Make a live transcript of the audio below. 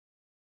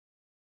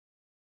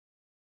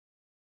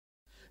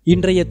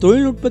இன்றைய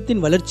தொழில்நுட்பத்தின்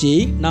வளர்ச்சி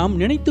நாம்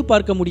நினைத்து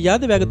பார்க்க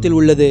முடியாத வேகத்தில்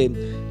உள்ளது.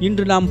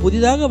 இன்று நாம்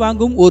புதிதாக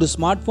வாங்கும் ஒரு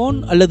ஸ்மார்ட் போன்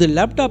அல்லது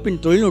லேப்டாப்பின்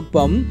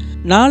தொழில்நுட்பம்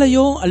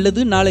நாளையோ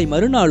அல்லது நாளை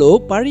மறுநாளோ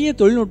பழைய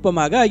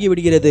தொழில்நுட்பமாக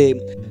ஆகிவிடுகிறது.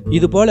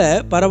 இதுபோல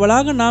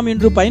பரவலாக நாம்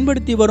இன்று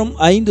பயன்படுத்தி வரும்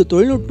 5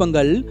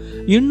 தொழில்நுட்பங்கள்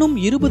இன்னும்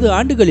 20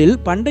 ஆண்டுகளில்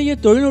பண்டைய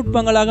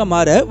தொழில்நுட்பங்களாக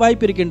மாற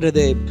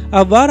வாய்ப்பிருக்கின்றது.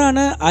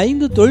 அவ்வாறான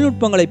 5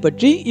 தொழில்நுட்பங்களை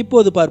பற்றி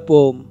இப்போது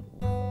பார்ப்போம்.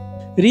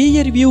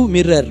 Rear view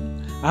mirror.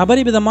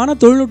 அபரிமிதமான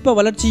தொழில்நுட்ப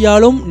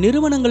வளர்ச்சியாலும்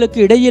நிறுவனங்களுக்கு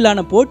இடையிலான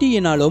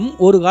போட்டியினாலும்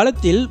ஒரு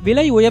காலத்தில்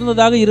விலை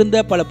உயர்ந்ததாக இருந்த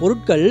பல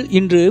பொருட்கள்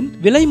இன்று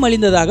விலை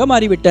மலிந்ததாக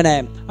மாறிவிட்டன.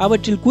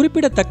 அவற்றில்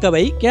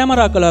குறிப்பிடத்தக்கவை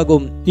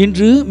கேமராக்களாகும்.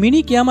 இன்று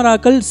மினி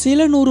கேமராக்கள்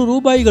சில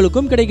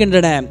 ₹100களுக்கும்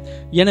கிடைக்கின்றன.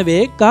 எனவே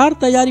கார்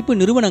தயாரிப்பு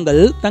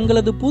நிறுவனங்கள்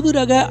தங்களது புது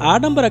ரக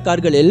ஆடம்பர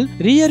கார்களில்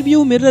ரியர்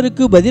வியூ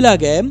மிரருக்கு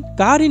பதிலாக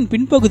காரின்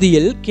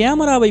பின்பகுதியில்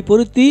கேமராவை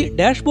பொருத்தி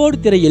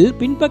டேஷ்போர்டு திரையில்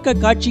பின்பக்க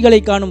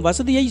காட்சிகளை காணும்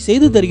வசதியை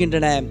செய்து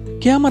தருகின்றன.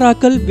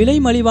 கேமராக்கள் விலை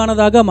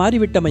மலிவானதாக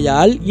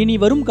மாறிவிட்டமையால் இனி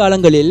வரும்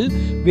காலங்களில்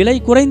விலை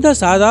குறைந்த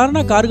சாதாரண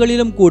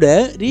கார்களிலும் கூட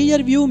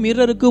ரியர் வியூ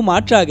மிரருக்கு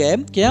மாற்றாக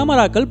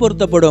கேமராக்கள்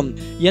பொருத்தப்படும்.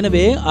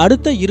 எனவே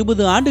அடுத்த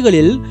 20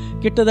 ஆண்டுகளில்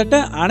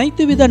கிட்டத்தட்ட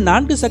அனைத்து வித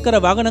 4 சக்கர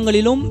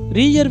வாகனங்களிலும்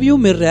rear view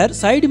mirror,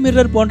 side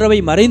mirror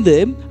போன்றவை மறைந்து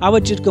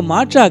அவற்றிற்கு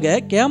மாற்றாக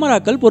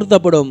கேமராக்கள்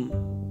பொருத்தப்படும்.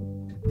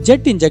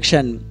 Jet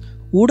injection.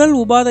 உடல்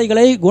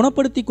உபாதைகளை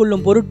குணப்படுத்திக்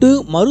கொள்ளும் பொருட்டு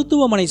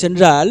மருத்துவமனை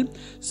சென்றால்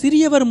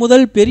சிறியவர்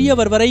முதல்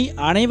பெரியவர் வரை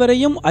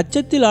அனைவரையும்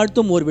அச்சத்தில்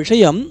ஆழ்த்தும் ஒரு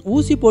விஷயம்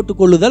ஊசி போட்டுக்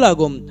கொள்ளுதல்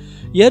ஆகும்.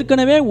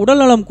 ஏற்கனவே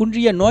உடல்நலம்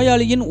குன்றிய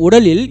நோயாளியின்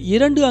உடலில்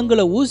 2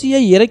 அங்குல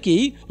ஊசியை இறக்கி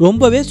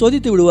ரொம்பவே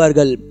சோதித்து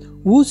விடுவார்கள்.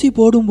 ஊசி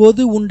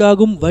போடும்போது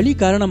உண்டாகும் வலி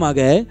காரணமாக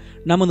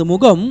நமது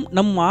முகம்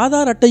நம்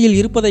ஆதார் அட்டையில்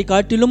இருப்பதை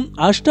காட்டிலும்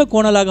அஷ்ட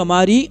கோணலாக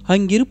மாறி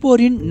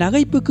அங்கிருப்போரின்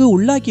நகைப்புக்கு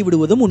உள்ளாக்கி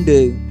விடுவதும் உண்டு.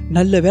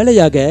 நல்ல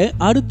வேளையாக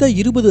அடுத்த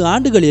 20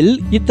 ஆண்டுகளில்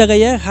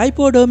இத்தகைய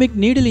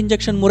ஹைப்போடெர்மிக் நீடில்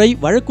இன்ஜெக்ஷன் முறை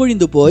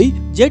வழக்கொழிந்து போய்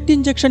ஜெட்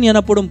இன்ஜெக்ஷன்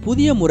எனப்படும்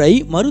புதிய முறை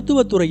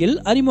மருத்துவத்துறையில்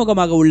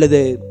அறிமுகமாக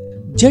உள்ளது.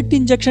 ஜெட்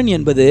இன்ஜெக்ஷன்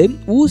என்பது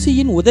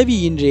ஊசியின்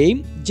உதவியின்றி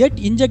ஜெட்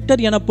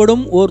இன்ஜெக்டர்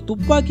எனப்படும் ஓர்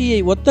துப்பாக்கியை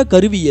ஒத்த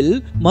கருவியில்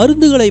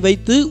மருந்துகளை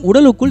வைத்து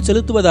உடலுக்குள்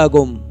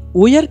செலுத்துவதாகும்.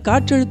 உயர்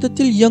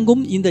காற்றழுத்தத்தில்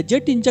இயங்கும் இந்த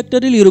ஜெட்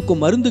இன்ஜெக்டரில்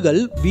இருக்கும்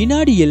மருந்துகள்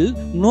வினாடியில்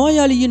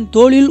நோயாளியின்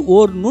தோலில்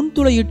ஓர்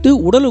நுண்துளையிட்டு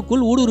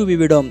உடலுக்குள்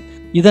ஊடுருவிவிடும்.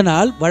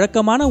 இதனால்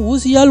வழக்கமான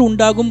ஊசியால்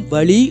உண்டாகும்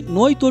வலி,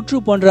 நோய் தொற்று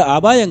போன்ற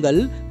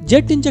அபாயங்கள்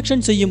ஜெட்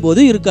இன்ஜெக்ஷன் செய்யும்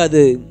போது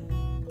இருக்காது.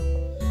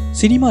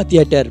 Cinema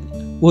theatre.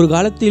 ஒரு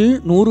காலத்தில்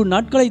 100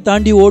 நாட்களை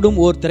தாண்டி ஓடும்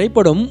ஓர்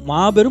திரைப்படம்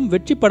மாபெரும்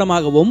வெற்றி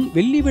படமாகவும்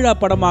வெள்ளி விழா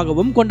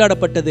படமாகவும்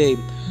கொண்டாடப்பட்டது.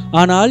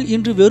 ஆனால்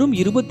இன்று வெறும்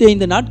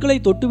 25 நாட்களை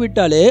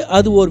தொட்டுவிட்டாலே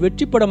அது ஓர்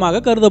வெற்றி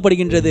படமாக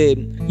கருதப்படுகின்றது.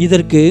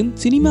 இதற்கு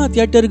சினிமா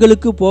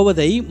தியேட்டர்களுக்கு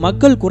போவதை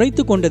மக்கள்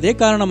குறைத்து கொண்டதே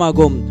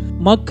காரணமாகும்.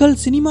 மக்கள்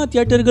சினிமா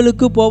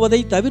தியேட்டர்களுக்கு போவதை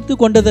தவிர்த்து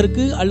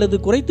கொண்டதற்கு அல்லது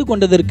குறைத்து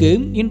கொண்டதற்கு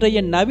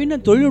இன்றைய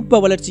நவீன தொழில்நுட்ப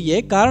வளர்ச்சியே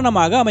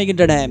காரணமாக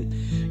அமைகின்றன.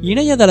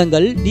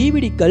 இணையதளங்கள்,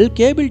 டிவிடிக்கள்,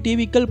 கேபிள்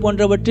டிவிக்கள்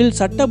போன்றவற்றில்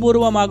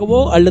சட்டபூர்வமாகவோ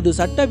அல்லது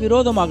சட்ட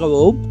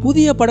விரோதமாகவோ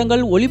புதிய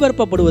படங்கள்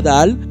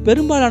ஒளிபரப்பப்படுவதால்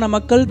பெரும்பாலான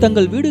மக்கள்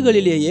தங்கள்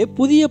வீடுகளிலேயே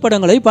புதிய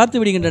படங்களை பார்த்து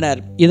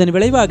விடுகின்றனர். இதன்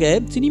விளைவாக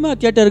சினிமா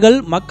தியேட்டர்கள்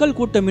மக்கள்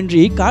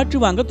கூட்டமின்றி காற்று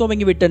வாங்க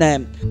துவங்கிவிட்டன.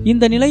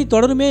 இந்த நிலை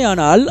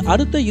தொடருமேயானால்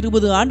அடுத்த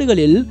 20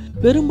 ஆண்டுகளில்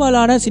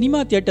பெரும்பாலான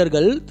சினிமா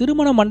தியேட்டர்கள்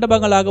திருமண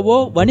மண்டபங்களாகவோ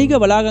வணிக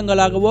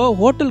வளாகங்களாகவோ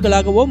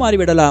ஹோட்டல்களாகவோ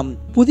மாறிவிடலாம்.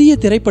 புதிய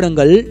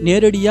திரைப்படங்கள்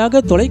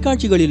நேரடியாக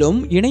தொலைக்காட்சிகளிலும்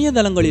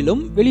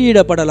இணையதளங்களிலும்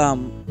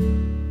வெளியிடப்படலாம்.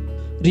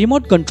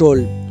 Remote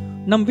control.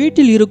 நம்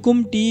வீட்டில்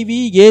இருக்கும் டிவி,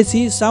 ஏசி,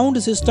 சவுண்ட்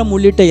சிஸ்டம்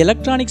உள்ளிட்ட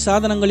எலக்ட்ரானிக்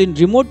சாதனங்களின்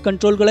ரிமோட்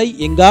கண்ட்ரோல்களை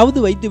எங்காவது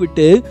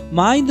வைத்துவிட்டு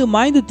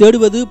மாய்ந்து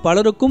தேடுவது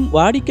பலருக்கும்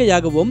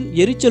வாடிக்கையாகவும்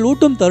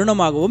எரிச்சலூட்டும்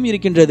தருணமாகவும்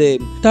இருக்கின்றது.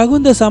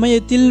 தகுந்த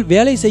சமயத்தில்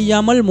வேலை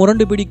செய்யாமல்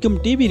முரண்டு பிடிக்கும்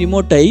டிவி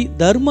ரிமோட்டை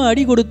தர்ம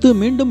அடி கொடுத்து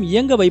மீண்டும்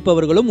இயங்க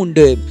வைப்பவர்களும்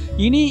உண்டு.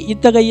 இனி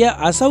இத்தகைய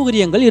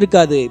அசௌகரியங்கள்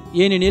இருக்காது.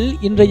 ஏனெனில்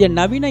இன்றைய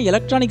நவீன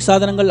எலக்ட்ரானிக்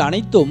சாதனங்கள்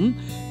அனைத்தும்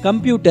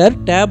computer,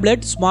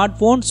 tablet, smart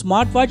phone,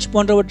 smart watch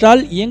போன்றவற்றால்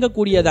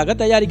இயங்கக்கூடியதாக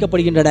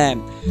தயாரிக்கப்படுகின்றன.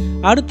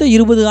 அடுத்த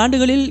 20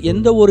 ஆண்டுகளில்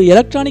எந்த ஒரு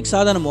எலக்ட்ரானிக்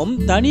சாதனமும்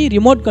தனி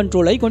ரிமோட்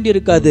கண்ட்ரோலை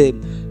கொண்டிருக்காது.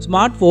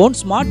 ஸ்மார்ட் போன்,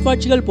 ஸ்மார்ட்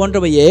வாட்ச்கள்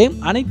போன்றவையே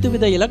அனைத்து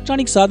வித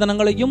எலக்ட்ரானிக்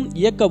சாதனங்களையும்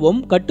இயக்கவும்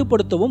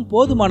கட்டுப்படுத்தவும்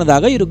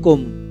போதுமானதாக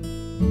இருக்கும்.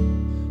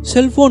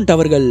 செல்போன்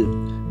டவர்கள்.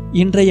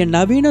 இன்றைய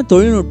நவீன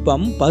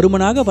தொழில்நுட்பம்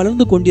பருமனாக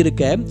வளர்ந்து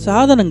கொண்டிருக்க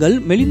சாதனங்கள்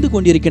மெலிந்து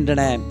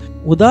கொண்டிருக்கின்றன.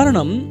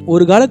 உதாரணம்,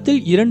 ஒரு காலத்தில்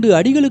 2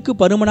 அடிகளுக்கு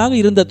பருமனாக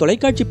இருந்த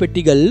தொலைக்காட்சி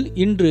பெட்டிகள்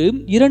இன்று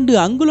 2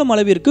 அங்குலம்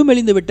அளவிற்கு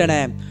மெலிந்துவிட்டன.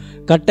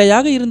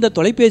 கட்டையாக இருந்த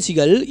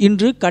தொலைபேசிகள்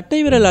இன்று கட்டை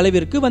விரல்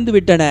அளவிற்கு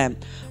வந்துவிட்டன.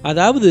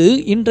 அதாவது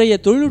இன்றைய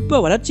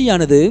தொழில்நுட்ப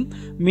வளர்ச்சியானது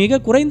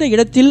மிக குறைந்த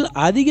இடத்தில்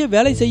அதிக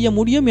வேலை செய்ய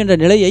முடியும் என்ற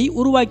நிலையை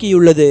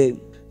உருவாக்கியுள்ளது.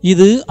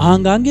 இது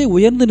ஆங்காங்கே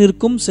உயர்ந்து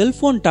நிற்கும்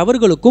செல்போன்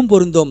டவர்களுக்கும்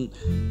பொருந்தும்.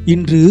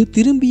 இன்று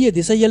திரும்பிய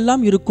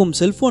திசையெல்லாம் இருக்கும்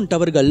செல்போன்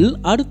டவர்கள்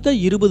அடுத்த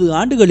 20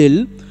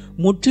 ஆண்டுகளில்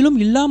முற்றிலும்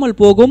இல்லாமல்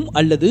போகும்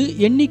அல்லது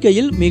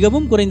எண்ணிக்கையில்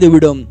மிகவும்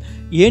குறைந்துவிடும்.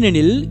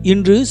 ஏனெனில்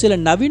இன்று சில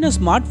நவீன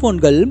ஸ்மார்ட்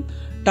போன்கள்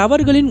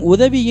டவர்களின்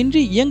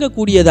உதவியின்றி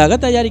இயங்கக்கூடியதாக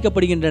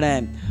தயாரிக்கப்படுகின்றன.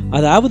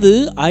 அதாவது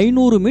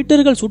 500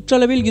 மீட்டர்கள்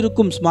சுற்றளவில்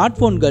இருக்கும் ஸ்மார்ட்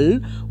போன்கள்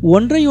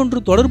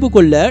ஒன்றையொன்று தொடர்பு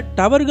கொள்ள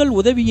டவர்கள்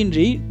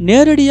உதவியின்றி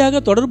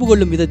நேரடியாக தொடர்பு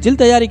கொள்ளும் விதத்தில்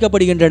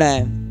தயாரிக்கப்படுகின்றன.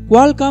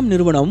 குவால்காம்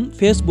நிறுவனம்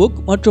ஃபேஸ்புக்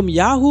மற்றும்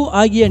யாஹூ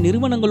ஆகிய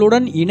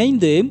நிறுவனங்களுடன்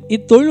இணைந்து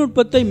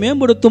இத்தொழில்நுட்பத்தை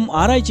மேம்படுத்தும்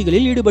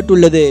ஆராய்ச்சிகளில்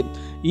ஈடுபட்டுள்ளது.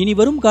 இனி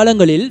வரும்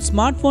காலங்களில்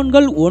ஸ்மார்ட்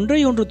போன்கள்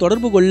ஒன்றையொன்று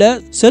தொடர்பு கொள்ள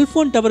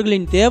செல்போன்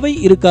டவர்களின் தேவை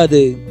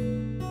இருக்காது.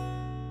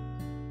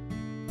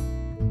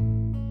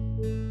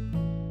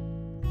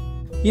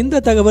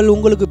 இந்த தகவல்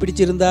உங்களுக்கு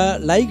பிடிச்சிருந்தா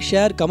லைக்,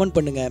 ஷேர், கமெண்ட்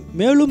பண்ணுங்க.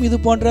 மேலும் இது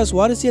போன்ற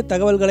சுவாரஸ்ய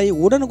தகவல்களை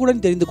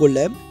உடனுக்குடன் தெரிந்து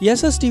கொள்ள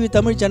SSTV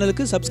தமிழ்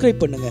சேனலுக்கு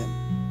சப்ஸ்கிரைப் பண்ணுங்க.